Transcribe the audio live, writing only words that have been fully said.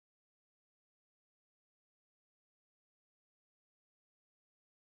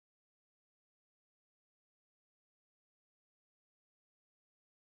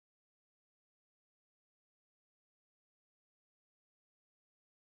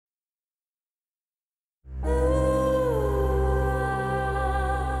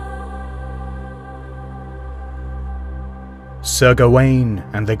Sir Gawain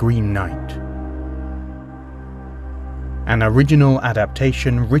and the Green Knight. An original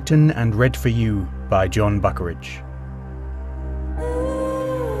adaptation written and read for you by Jon Buckeridge.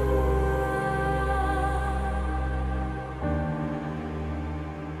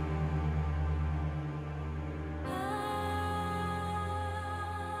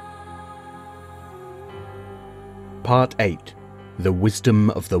 Part 8. The Wisdom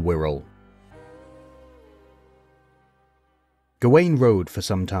of the Wirral. Gawain rode for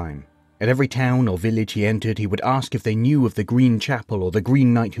some time. At every town or village he entered, he would ask if they knew of the Green Chapel or the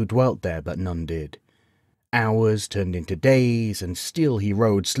Green Knight who dwelt there, but none did. Hours turned into days, and still he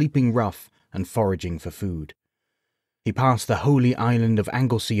rode, sleeping rough and foraging for food. He passed the holy island of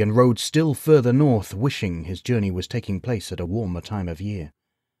Anglesey and rode still further north, wishing his journey was taking place at a warmer time of year.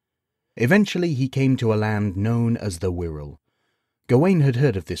 Eventually he came to a land known as the Wirral. Gawain had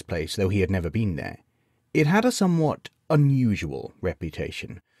heard of this place, though he had never been there. It had a somewhat unusual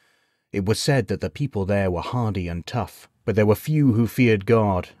reputation. It was said that the people there were hardy and tough, but there were few who feared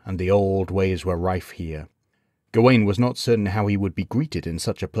God, and the old ways were rife here. Gawain was not certain how he would be greeted in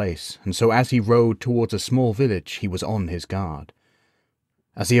such a place, and so as he rode towards a small village he was on his guard.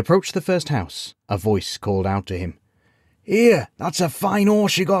 As he approached the first house, a voice called out to him, "Here, that's a fine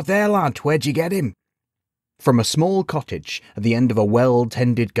horse you got there, lad. Where'd you get him?" From a small cottage at the end of a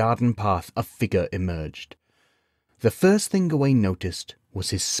well-tended garden path, a figure emerged. The first thing Gawain noticed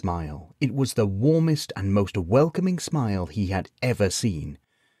was his smile. It was the warmest and most welcoming smile he had ever seen.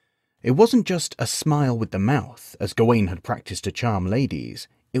 It wasn't just a smile with the mouth, as Gawain had practiced to charm ladies.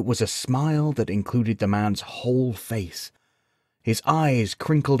 It was a smile that included the man's whole face. His eyes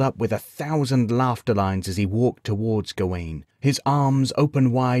crinkled up with 1,000 laughter lines as he walked towards Gawain, his arms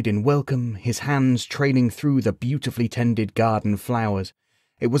open wide in welcome, his hands trailing through the beautifully tended garden flowers.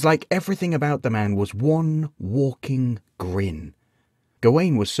 It was like everything about the man was one walking grin.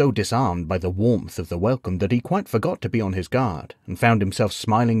 Gawain was so disarmed by the warmth of the welcome that he quite forgot to be on his guard, and found himself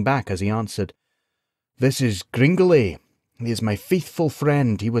smiling back as he answered, "This is Gringelly. He is my faithful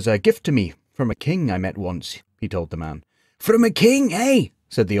friend. He was a gift to me from a king I met once," he told the man. "From a king, eh?"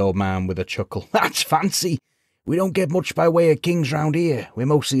 said the old man with a chuckle. "That's fancy. We don't get much by way of kings round here. We're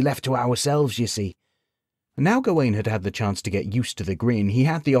mostly left to ourselves, you see." And now Gawain had had the chance to get used to the grin. He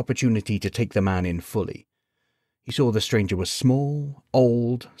had the opportunity to take the man in fully. He saw the stranger was small,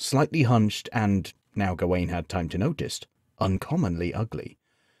 old, slightly hunched, and, now Gawain had time to notice, uncommonly ugly.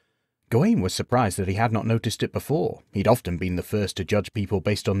 Gawain was surprised that he had not noticed it before. He'd often been the first to judge people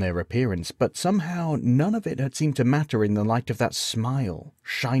based on their appearance, but somehow none of it had seemed to matter in the light of that smile,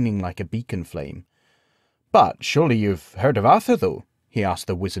 shining like a beacon flame. "But surely you've heard of Arthur, though?" he asked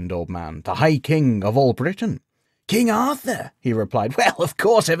the wizened old man, "the High King of all Britain." "King Arthur?" he replied. "Well, of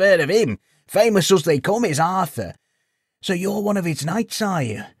course I've heard of him. Famous as they come is Arthur. So you're one of its knights, are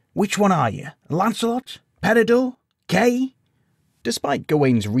you? Which one are you? Lancelot? Peridot? Kay?" Despite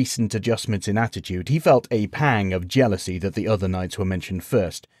Gawain's recent adjustments in attitude, he felt a pang of jealousy that the other knights were mentioned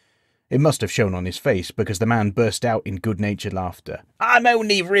first. It must have shown on his face, because the man burst out in good-natured laughter. "I'm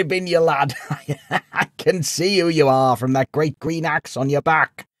only ribbing you, lad. I can see who you are from that great green axe on your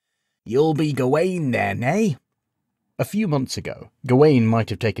back. You'll be Gawain then, eh?" A few months ago, Gawain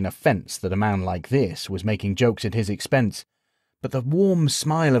might have taken offence that a man like this was making jokes at his expense, but the warm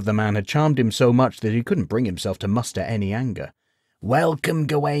smile of the man had charmed him so much that he couldn't bring himself to muster any anger. "Welcome,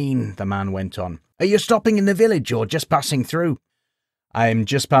 Gawain," the man went on. "Are you stopping in the village or just passing through?" "I'm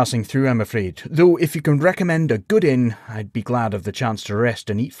just passing through, I'm afraid. Though if you can recommend a good inn, I'd be glad of the chance to rest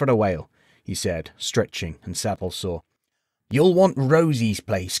and eat for a while," he said, stretching and saddle-sore. "You'll want Rosie's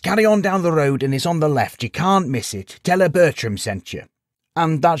place. Carry on down the road and it's on the left. You can't miss it. Tell her Bertram sent you."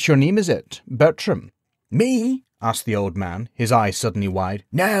 "And that's your name, is it? Bertram?" "Me?" asked the old man, his eyes suddenly wide.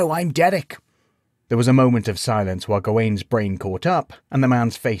 "No, I'm Derek." There was a moment of silence while Gawain's brain caught up, and the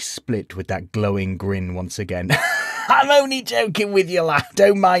man's face split with that glowing grin once again. "I'm only joking with you, lad.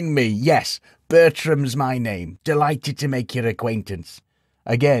 Don't mind me. Yes, Bertram's my name. Delighted to make your acquaintance."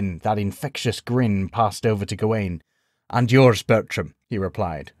 Again, that infectious grin passed over to Gawain. "And yours, Bertram," he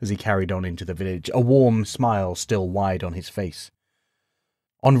replied, as he carried on into the village, a warm smile still wide on his face.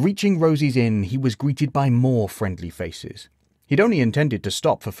 On reaching Rosie's inn, he was greeted by more friendly faces. He'd only intended to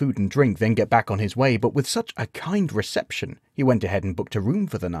stop for food and drink, then get back on his way, but with such a kind reception, he went ahead and booked a room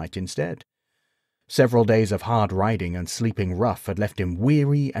for the night instead. Several days of hard riding and sleeping rough had left him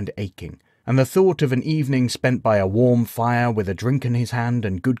weary and aching, and the thought of an evening spent by a warm fire with a drink in his hand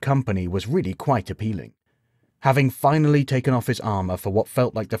and good company was really quite appealing. Having finally taken off his armour for what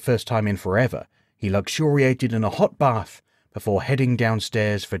felt like the first time in forever, he luxuriated in a hot bath before heading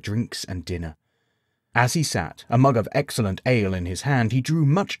downstairs for drinks and dinner. As he sat, a mug of excellent ale in his hand, he drew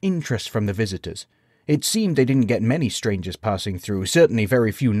much interest from the visitors. It seemed they didn't get many strangers passing through, certainly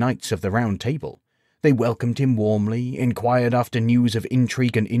very few knights of the Round Table. They welcomed him warmly, inquired after news of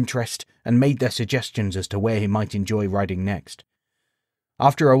intrigue and interest, and made their suggestions as to where he might enjoy riding next.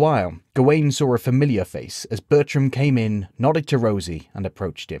 After a while, Gawain saw a familiar face as Bertram came in, nodded to Rosie, and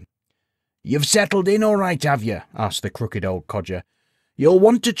approached him. "You've settled in all right, have you?" asked the crooked old codger. "You'll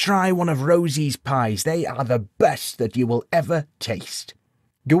want to try one of Rosie's pies. They are the best that you will ever taste."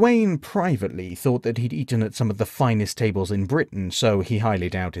 Gawain privately thought that he'd eaten at some of the finest tables in Britain, so he highly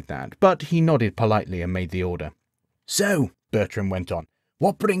doubted that, but he nodded politely and made the order. "So," Bertram went on,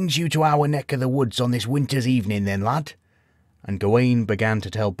 "what brings you to our neck of the woods on this winter's evening then, lad?" And Gawain began to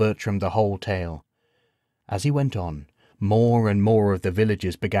tell Bertram the whole tale. As he went on, more and more of the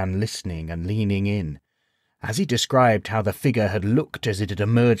villagers began listening and leaning in. As he described how the figure had looked as it had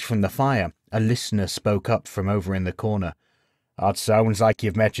emerged from the fire, a listener spoke up from over in the corner. "That sounds like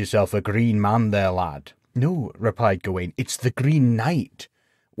you've met yourself a green man there, lad." "No," replied Gawain, "it's the Green Knight."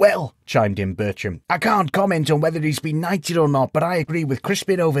 "Well," chimed in Bertram, "I can't comment on whether he's been knighted or not, but I agree with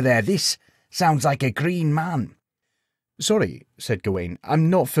Crispin over there. This sounds like a green man." "Sorry," said Gawain, "I'm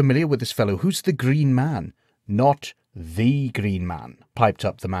not familiar with this fellow. Who's the Green Man?" "Not the Green Man," piped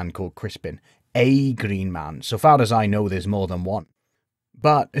up the man called Crispin. "A Green Man. So far as I know, there's more than one."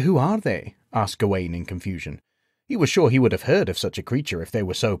 "But who are they?" asked Gawain in confusion. He was sure he would have heard of such a creature if they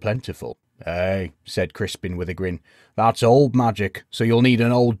were so plentiful. "Aye," said Crispin with a grin, "that's old magic, so you'll need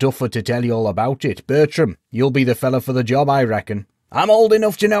an old duffer to tell you all about it. Bertram, you'll be the fellow for the job, I reckon." "I'm old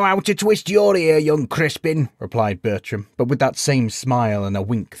enough to know how to twist your ear, young Crispin," replied Bertram, but with that same smile and a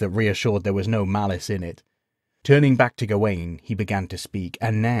wink that reassured there was no malice in it. Turning back to Gawain, he began to speak,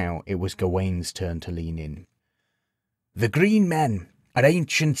 and now it was Gawain's turn to lean in. "The Green Men are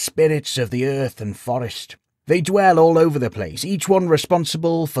ancient spirits of the earth and forest. They dwell all over the place, each one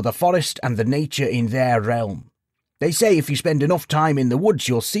responsible for the forest and the nature in their realm. They say if you spend enough time in the woods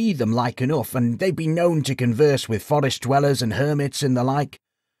you'll see them like enough, and they've been known to converse with forest dwellers and hermits and the like.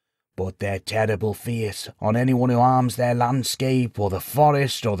 But they're terrible fierce on anyone who harms their landscape or the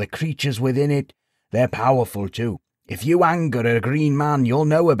forest or the creatures within it. They're powerful too. If you anger a green man you'll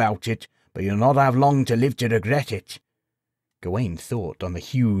know about it, but you'll not have long to live to regret it." Gawain thought on the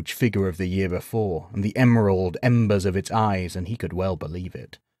huge figure of the year before, and the emerald embers of its eyes, and he could well believe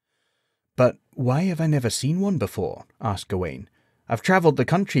it. "But why have I never seen one before?" asked Gawain. "I've travelled the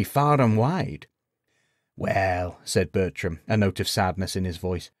country far and wide." "Well," said Bertram, a note of sadness in his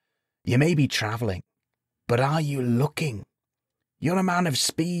voice, "you may be travelling, but are you looking? You're a man of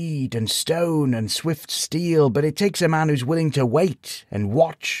speed and stone and swift steel, but it takes a man who's willing to wait and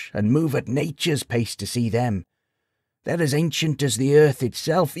watch and move at nature's pace to see them. They're as ancient as the earth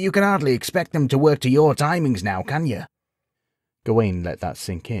itself. You can hardly expect them to work to your timings now, can you?" Gawain let that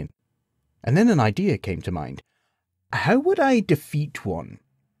sink in. And then an idea came to mind. How would I defeat one?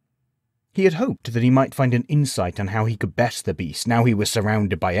 He had hoped that he might find an insight on how he could best the beast now he was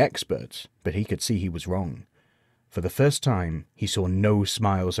surrounded by experts, but he could see he was wrong. For the first time, he saw no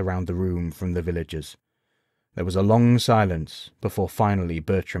smiles around the room from the villagers. There was a long silence before finally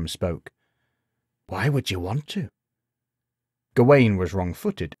Bertram spoke. "Why would you want to?" Gawain was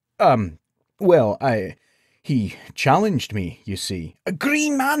wrong-footed. He challenged me, you see." "A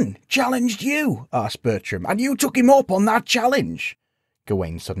green man challenged you?" asked Bertram, "and you took him up on that challenge?"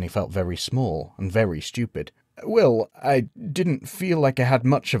 Gawain suddenly felt very small and very stupid. "Well, I didn't feel like I had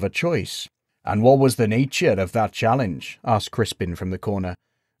much of a choice." "And what was the nature of that challenge?" asked Crispin from the corner.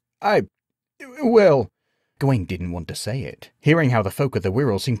 Gawain didn't want to say it. Hearing how the folk of the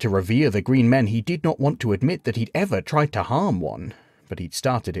Wirral seemed to revere the green men, he did not want to admit that he'd ever tried to harm one. But he'd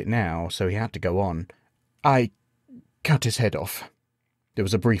started it now, so he had to go on. "I cut his head off." There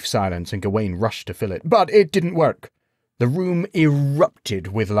was a brief silence, and Gawain rushed to fill it. "But it didn't work." The room erupted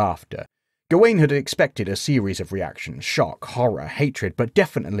with laughter. Gawain had expected a series of reactions: shock, horror, hatred, but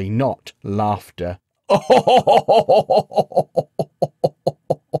definitely not laughter.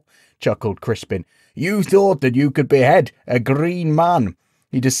 chuckled Crispin. "You thought that you could behead a green man."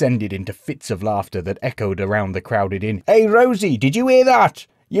 He descended into fits of laughter that echoed around the crowded inn. "Hey, Rosie, did you hear that?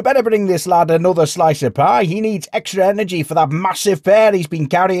 You better bring this lad another slice of pie. He needs extra energy for that massive pear he's been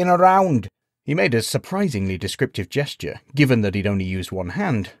carrying around." He made a surprisingly descriptive gesture, given that he'd only used one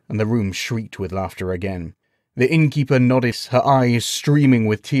hand, and the room shrieked with laughter again. The innkeeper nodded, her eyes streaming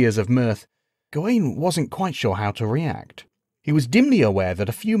with tears of mirth. Gawain wasn't quite sure how to react. He was dimly aware that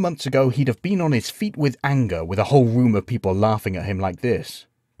a few months ago he'd have been on his feet with anger with a whole room of people laughing at him like this.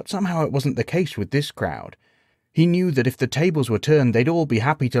 But somehow it wasn't the case with this crowd. He knew that if the tables were turned, they'd all be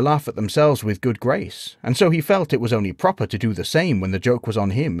happy to laugh at themselves with good grace, and so he felt it was only proper to do the same when the joke was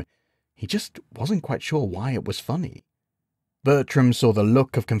on him. He just wasn't quite sure why it was funny. Bertram saw the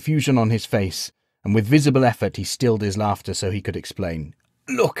look of confusion on his face, and with visible effort he stilled his laughter so he could explain.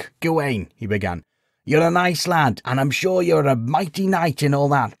 "Look, Gawain," he began, "you're a nice lad, and I'm sure you're a mighty knight and all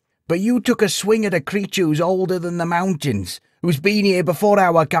that, but you took a swing at a creature who's older than the mountains, who's been here before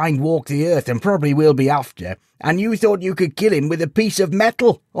our kind walked the earth and probably will be after, and you thought you could kill him with a piece of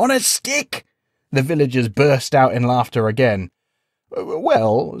metal, on a stick." The villagers burst out in laughter again.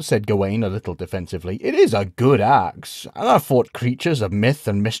 "Well," said Gawain a little defensively, "it is a good axe, and I've fought creatures of myth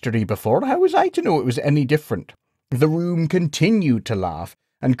and mystery before. How was I to know it was any different?" The room continued to laugh,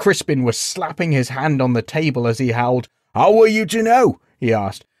 and Crispin was slapping his hand on the table as he howled. "How were you to know?" he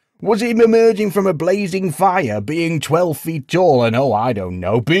asked. "Was him emerging from a blazing fire, being 12 feet tall, and I don't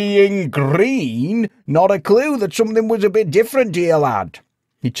know, being green? Not a clue that something was a bit different, dear lad."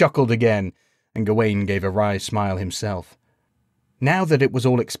 He chuckled again, and Gawain gave a wry smile himself. Now that it was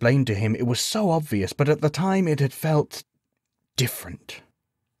all explained to him, it was so obvious, but at the time it had felt different.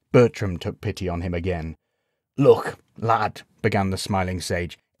 Bertram took pity on him again. "Look, lad," began the smiling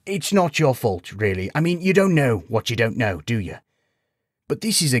sage, "it's not your fault, really. I mean, you don't know what you don't know, do you? But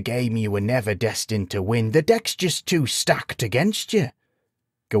this is a game you were never destined to win. The deck's just too stacked against you."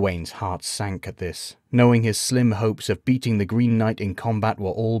 Gawain's heart sank at this, knowing his slim hopes of beating the Green Knight in combat were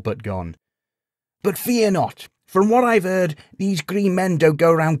all but gone. "But fear not. From what I've heard, these green men don't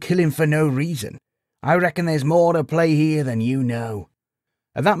go round killing for no reason. I reckon there's more to play here than you know."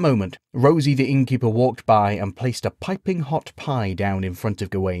 At that moment, Rosie the innkeeper walked by and placed a piping hot pie down in front of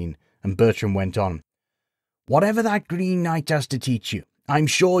Gawain, and Bertram went on. "Whatever that Green Knight has to teach you, I'm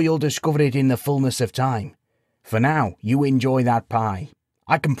sure you'll discover it in the fullness of time. For now, you enjoy that pie.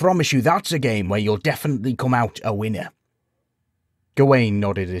 I can promise you that's a game where you'll definitely come out a winner." Gawain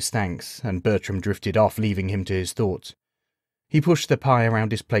nodded his thanks, and Bertram drifted off, leaving him to his thoughts. He pushed the pie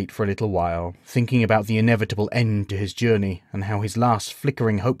around his plate for a little while, thinking about the inevitable end to his journey and how his last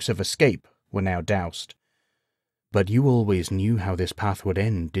flickering hopes of escape were now doused. "But you always knew how this path would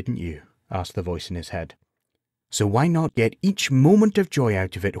end, didn't you?" asked the voice in his head. "So why not get each moment of joy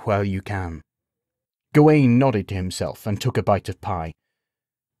out of it while you can?" Gawain nodded to himself and took a bite of pie.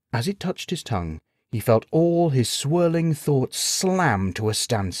 As it touched his tongue, he felt all his swirling thoughts slam to a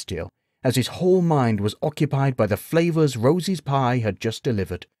standstill, as his whole mind was occupied by the flavours Rosie's pie had just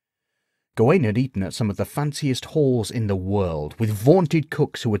delivered. Gawain had eaten at some of the fanciest halls in the world, with vaunted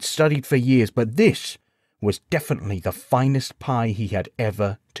cooks who had studied for years, but this was definitely the finest pie he had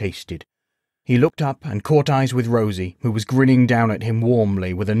ever tasted. He looked up and caught eyes with Rosie, who was grinning down at him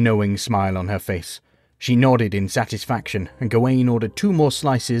warmly with a knowing smile on her face. She nodded in satisfaction, and Gawain ordered 2 more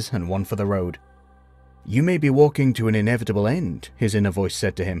slices and 1 for the road. "You may be walking to an inevitable end," his inner voice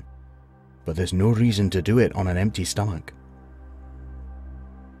said to him, "but there's no reason to do it on an empty stomach."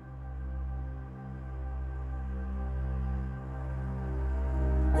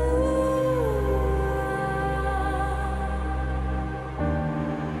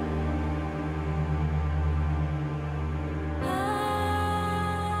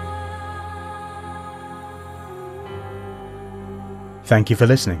 Thank you for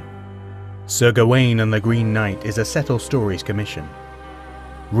listening. Sir Gawain and the Green Knight is a Settle Stories commission.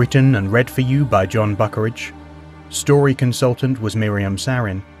 Written and read for you by Jon Buckeridge. Story consultant was Miriam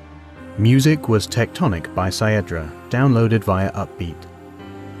Sarin. Music was Tectonic by Saedra, downloaded via Uppbeat.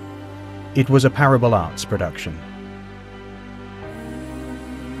 It was a Parable Arts production.